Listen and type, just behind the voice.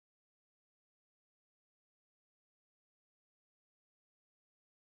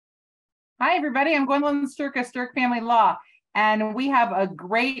Hi, everybody. I'm Gwendolyn Stirk of Stirk Family Law, and we have a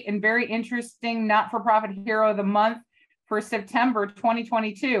great and very interesting not-for-profit hero of the month for September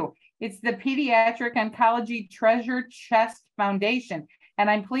 2022. It's the Pediatric Oncology Treasure Chest Foundation,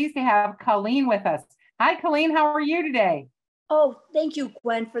 and I'm pleased to have Colleen with us. Hi, Colleen. How are you today? Oh, thank you,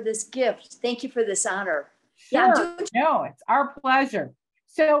 Gwen, for this gift. Thank you for this honor. Sure. No, it's our pleasure.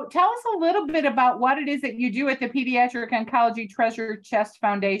 So tell us a little bit about what it is that you do at the Pediatric Oncology Treasure Chest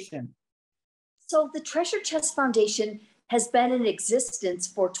Foundation. So the Treasure Chest Foundation has been in existence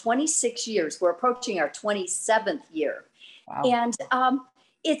for 26 years. We're approaching our 27th year. Wow. And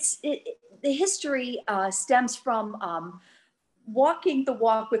the history stems from walking the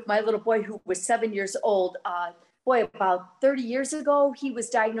walk with my little boy who was 7 years old. About 30 years ago, he was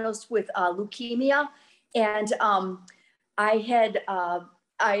diagnosed with leukemia. And I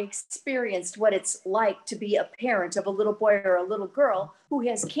experienced what it's like to be a parent of a little boy or a little girl who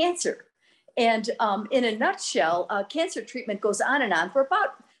has cancer. And in a nutshell, cancer treatment goes on and on for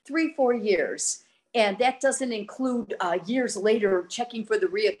about 3-4 years. And that doesn't include years later checking for the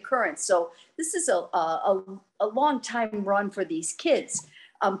reoccurrence. So this is a long time run for these kids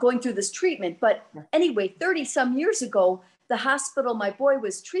going through this treatment. But anyway, 30 some years ago, the hospital my boy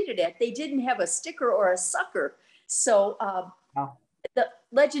was treated at, they didn't have a sticker or a sucker. So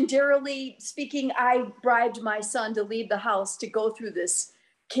legendarily speaking, I bribed my son to leave the house to go through this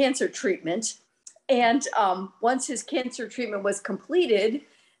cancer treatment. And once his cancer treatment was completed,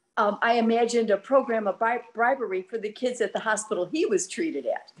 I imagined a program of bribery for the kids at the hospital he was treated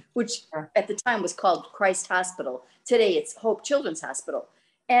at, which at the time was called Christ Hospital. Today it's Hope Children's Hospital.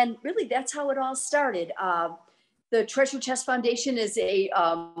 And really that's how it all started. The Treasure Chest Foundation is a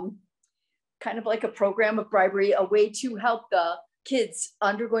kind of like a program of bribery, a way to help the kids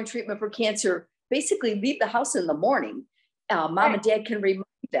undergoing treatment for cancer basically leave the house in the morning. Mom and dad can remind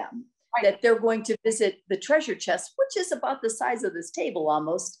them that they're going to visit the treasure chest, which is about the size of this table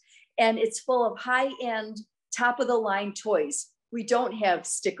almost. And it's full of high-end, top-of-the-line toys. We don't have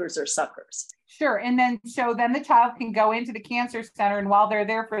stickers or suckers. Sure. And then the child can go into the cancer center, and while they're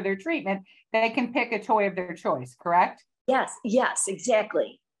there for their treatment, they can pick a toy of their choice, correct? Yes,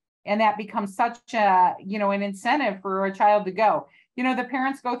 exactly. And that becomes such a, an incentive for a child to go. The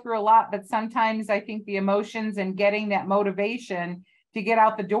parents go through a lot, but sometimes I think the emotions and getting that motivation to get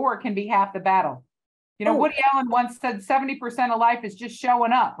out the door can be half the battle. Woody Allen once said 70% of life is just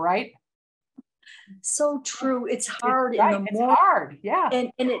showing up, right? So true. It's hard in the morning. It's hard, yeah.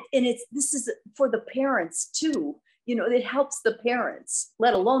 This is for the parents too. It helps the parents,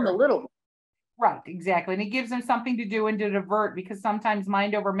 let alone the little ones. Right, exactly. And it gives them something to do and to divert, because sometimes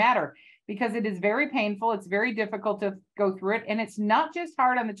mind over matter, because it is very painful. It's very difficult to go through it. And it's not just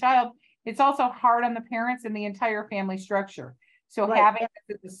hard on the child, it's also hard on the parents and the entire family structure. So having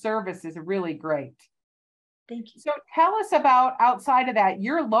the service is really great. Thank you. So tell us about, outside of that,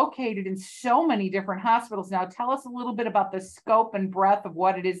 you're located in so many different hospitals now. Tell us a little bit about the scope and breadth of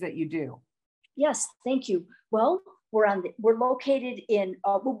what it is that you do. Yes, thank you. Well, we're located in,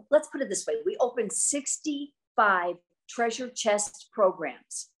 let's put it this way. We opened 65 treasure chest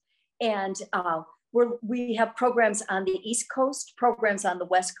programs. And we have programs on the East Coast, programs on the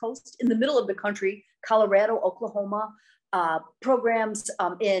West Coast, in the middle of the country, Colorado, Oklahoma, programs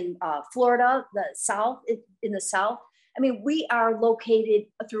in Florida, the South, in the South. I mean, we are located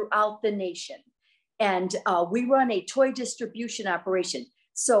throughout the nation, and we run a toy distribution operation.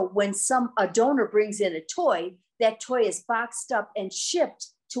 So when a donor brings in a toy, that toy is boxed up and shipped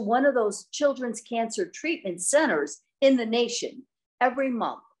to one of those children's cancer treatment centers in the nation every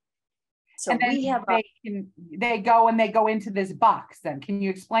month. So we have they go into this box then. Can you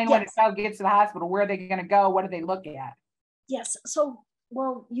explain when a child gets to the hospital, where are they going to go? What do they look at? Yes. So,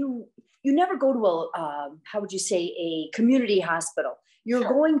 well, you never go to how would you say, a community hospital. You're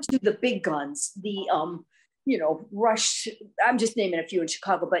going to the big guns, the, Rush, I'm just naming a few in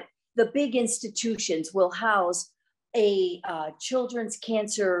Chicago, but the big institutions will house a children's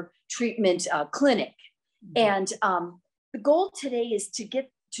cancer treatment clinic. And the goal today is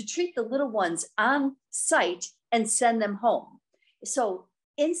to treat the little ones on site and send them home. So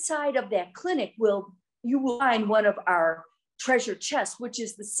inside of that clinic, you will find one of our treasure chests, which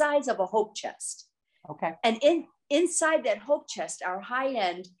is the size of a hope chest. Okay. And inside that hope chest are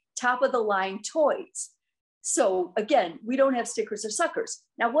high-end, top-of-the-line toys. So again, we don't have stickers or suckers.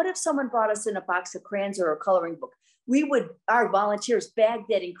 Now, what if someone brought us in a box of crayons or a coloring book? Our volunteers bag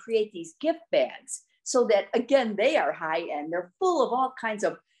that and create these gift bags so that, again, they are high-end. They're full of all kinds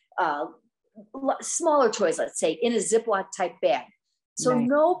of smaller toys, let's say, in a Ziploc type bag. So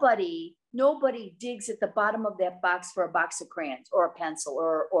nobody digs at the bottom of that box for a box of crayons or a pencil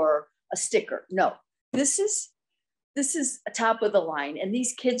or a sticker. No, this is a top of the line, and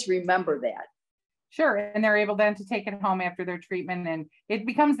these kids remember that. Sure. And they're able then to take it home after their treatment, and it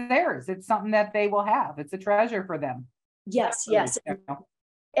becomes theirs. It's something that they will have. It's a treasure for them. Yes, yes.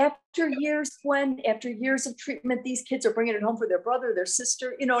 After years of treatment, these kids are bringing it home for their brother, their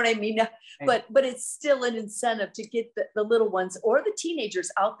sister, you know what I mean? Right. But it's still an incentive to get the little ones or the teenagers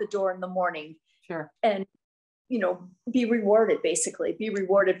out the door in the morning. Sure. And, be rewarded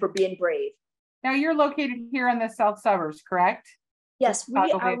for being brave. Now you're located here in the South Suburbs, correct? Yes, we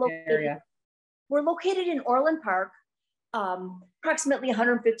Chicago are Bay located. area. We're located in Orland Park, approximately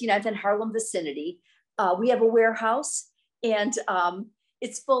 159th and Harlem vicinity. We have a warehouse, and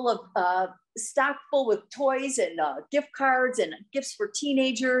it's full of stock full with toys and gift cards and gifts for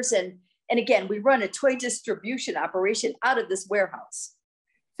teenagers. And again, we run a toy distribution operation out of this warehouse.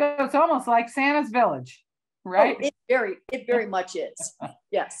 So it's almost like Santa's Village, right? Oh, it very much is.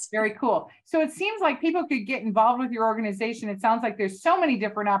 Yes. Very cool. So it seems like people could get involved with your organization. It sounds like there's so many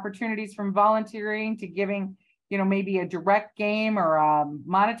different opportunities, from volunteering to giving, maybe a direct game or a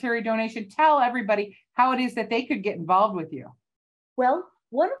monetary donation. Tell everybody how it is that they could get involved with you. Well,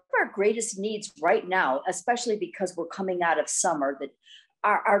 one of our greatest needs right now, especially because we're coming out of summer, that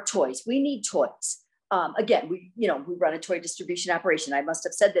are toys. We need toys. Again, we run a toy distribution operation. I must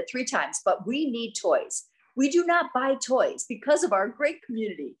have said that 3 times, but we need toys. We do not buy toys because of our great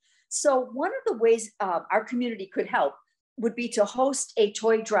community. So one of the ways our community could help would be to host a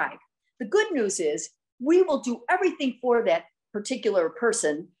toy drive. The good news is we will do everything for that particular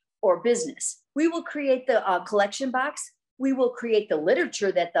person or business. We will create the collection box. We will create the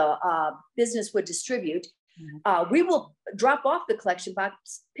literature that the business would distribute. We will drop off the collection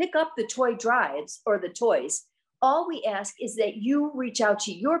box, pick up the toy drives or the toys. All we ask is that you reach out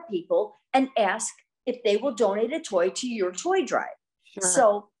to your people and ask if they will donate a toy to your toy drive. Sure.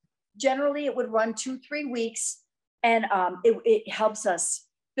 So generally it would run 2-3 weeks, and it helps us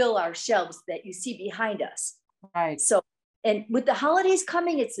fill our shelves that you see behind us. Right. So, and with the holidays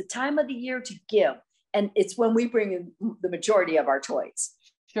coming, it's the time of the year to give. And it's when we bring in the majority of our toys.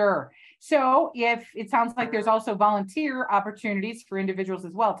 Sure. So if it sounds like there's also volunteer opportunities for individuals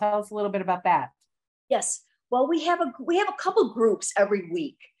as well. Tell us a little bit about that. Yes. Well, we have a couple groups every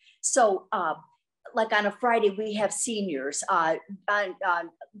week. So like on a Friday, we have seniors. On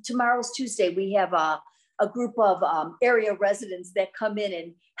tomorrow's Tuesday, we have a group of area residents that come in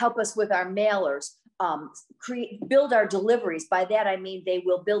and help us with our mailers, build our deliveries. By that, I mean they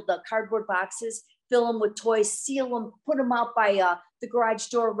will build the cardboard boxes, fill them with toys, seal them, put them out by the garage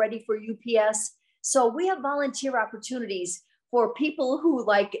door ready for UPS. So we have volunteer opportunities for people who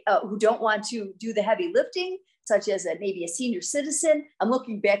who don't want to do the heavy lifting, such as maybe a senior citizen. I'm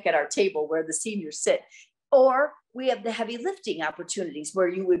looking back at our table where the seniors sit. Or we have the heavy lifting opportunities where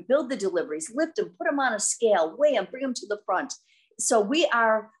you would build the deliveries, lift them, put them on a scale, weigh them, bring them to the front. So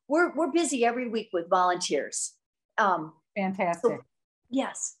we're busy every week with volunteers. Fantastic. So,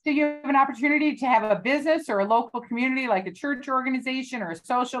 yes. So you have an opportunity to have a business or a local community, like a church organization or a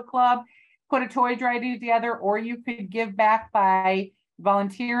social club, put a toy drive together, or you could give back by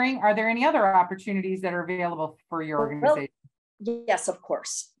volunteering. Are there any other opportunities that are available for your organization? Well, yes, of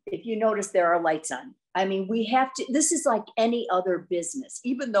course. If you notice, there are lights on. I mean, this is like any other business,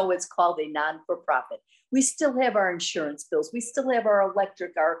 even though it's called a non-for-profit. We still have our insurance bills. We still have our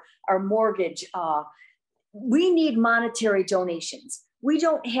electric, our mortgage. We need monetary donations. We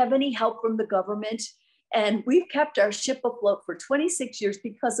don't have any help from the government. And we've kept our ship afloat for 26 years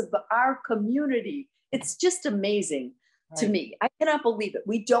because of our community. It's just amazing to me. I cannot believe it.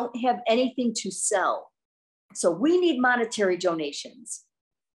 We don't have anything to sell. So we need monetary donations.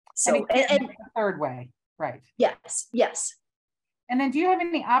 So, and the third way, right? Yes, yes. And then do you have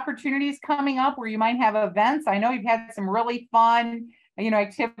any opportunities coming up where you might have events? I know you've had some really fun,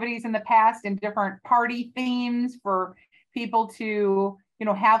 activities in the past and different party themes for people to,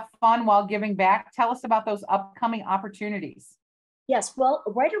 have fun while giving back. Tell us about those upcoming opportunities. Yes, well,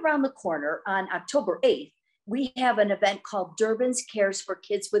 right around the corner on October 8th, we have an event called Durbin's Cares for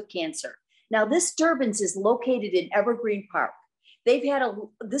Kids with Cancer. Now, this Durbin's is located in Evergreen Park.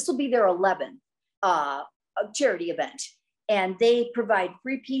 This will be their 11th charity event, and they provide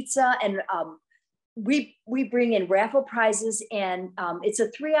free pizza, and we bring in raffle prizes, and it's a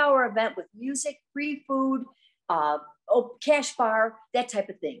 3-hour event with music, free food, cash bar, that type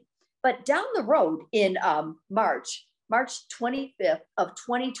of thing. But down the road in March 25th of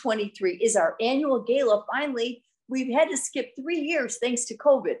 2023 is our annual gala. Finally, we've had to skip 3 years thanks to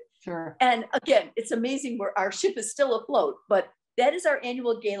COVID. Sure. And again, it's amazing where our ship is still afloat, but that is our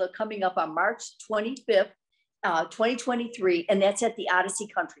annual gala coming up on March 25th, 2023, and that's at the Odyssey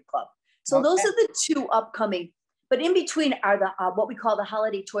Country Club. So those are the two upcoming, but in between are the what we call the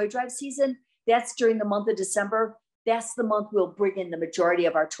holiday toy drive season. That's during the month of December. That's the month we'll bring in the majority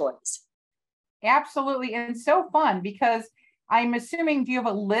of our toys. Absolutely. And so fun because I'm assuming, do you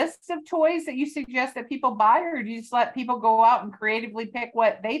have a list of toys that you suggest that people buy, or do you just let people go out and creatively pick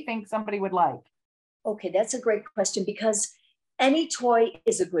what they think somebody would like? Okay, that's a great question because any toy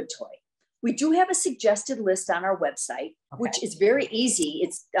is a good toy. We do have a suggested list on our website, which is very easy.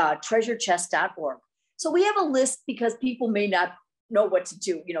 It's treasurechest.org. So we have a list because people may not know what to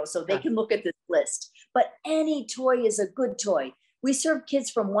do, so they can look at this list. But any toy is a good toy. We serve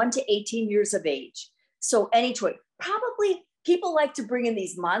kids from 1 to 18 years of age. So any toy. Probably people like to bring in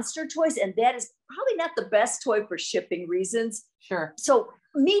these monster toys, and that is probably not the best toy for shipping reasons. Sure. So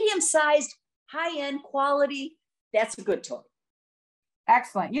medium-sized, high-end quality, that's a good toy.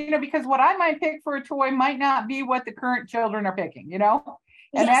 Excellent. Because what I might pick for a toy might not be what the current children are picking, and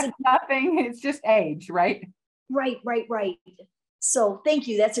that's nothing. It's just age, right? Right. So thank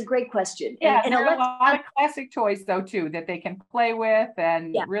you. That's a great question. Yeah, and there are a lot of classic toys, though, too, that they can play with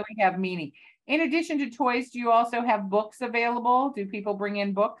and really have meaning. In addition to toys, do you also have books available? Do people bring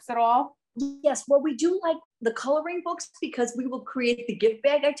in books at all? Yes. Well, we do like the coloring books because we will create the gift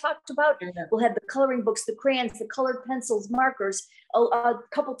bag I talked about. We'll have the coloring books, the crayons, the colored pencils, markers, a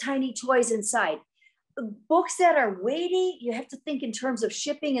couple tiny toys inside. The books that are weighty, you have to think in terms of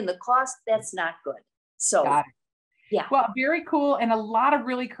shipping and the cost. That's not good. So, got it. Yeah. Well, very cool, and a lot of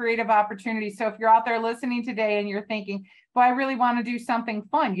really creative opportunities. So if you're out there listening today and you're thinking, well, I really want to do something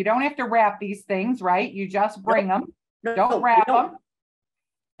fun, you don't have to wrap these things, right? You just bring them. Don't wrap them.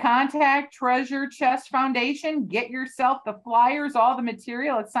 Contact Treasure Chest Foundation. Get yourself the flyers, all the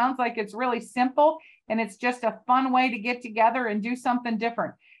material. It sounds like it's really simple, and it's just a fun way to get together and do something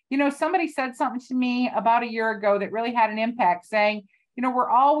different. Somebody said something to me about a year ago that really had an impact, saying,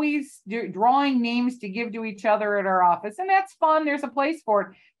 we're always drawing names to give to each other at our office, and that's fun. There's a place for it.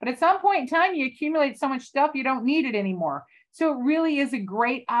 But at some point in time, you accumulate so much stuff, you don't need it anymore. So it really is a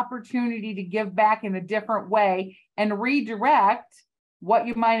great opportunity to give back in a different way and redirect what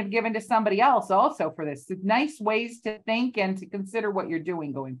you might have given to somebody else also for this. Nice ways to think and to consider what you're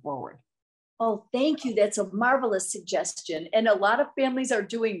doing going forward. Oh, thank you. That's a marvelous suggestion. And a lot of families are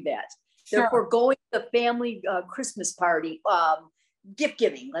doing that. Sure. They're foregoing the family Christmas party, gift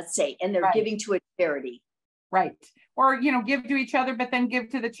giving, let's say, and they're giving to a charity. Right. Or, give to each other, but then give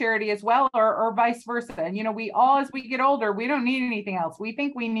to the charity as well, or vice versa. And, we all, as we get older, we don't need anything else. We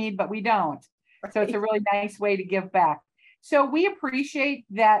think we need, but we don't. Right. So it's a really nice way to give back. So we appreciate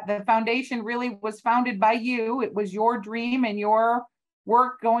that the foundation really was founded by you. It was your dream and your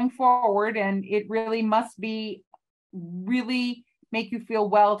work going forward. And it really must be really make you feel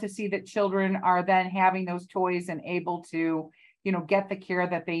well to see that children are then having those toys and able to get the care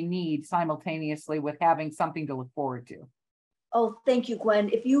that they need simultaneously with having something to look forward to. Oh, thank you, Gwen.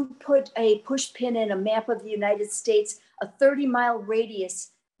 If you put a push pin in a map of the United States, a 30-mile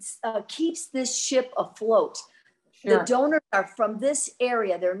radius keeps this ship afloat. Sure. The donors are from this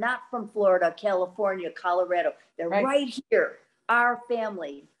area. They're not from Florida, California, Colorado. They're right here, our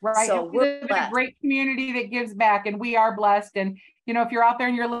family. Right. So we're a great community that gives back, and we are blessed. And, if you're out there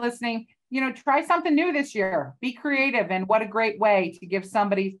and you're listening, try something new this year. Be creative, and what a great way to give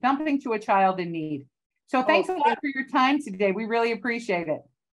somebody something to a child in need. So thanks a lot for your time today. We really appreciate it.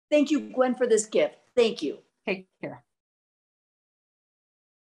 Thank you, Gwen, for this gift. Thank you. Take care.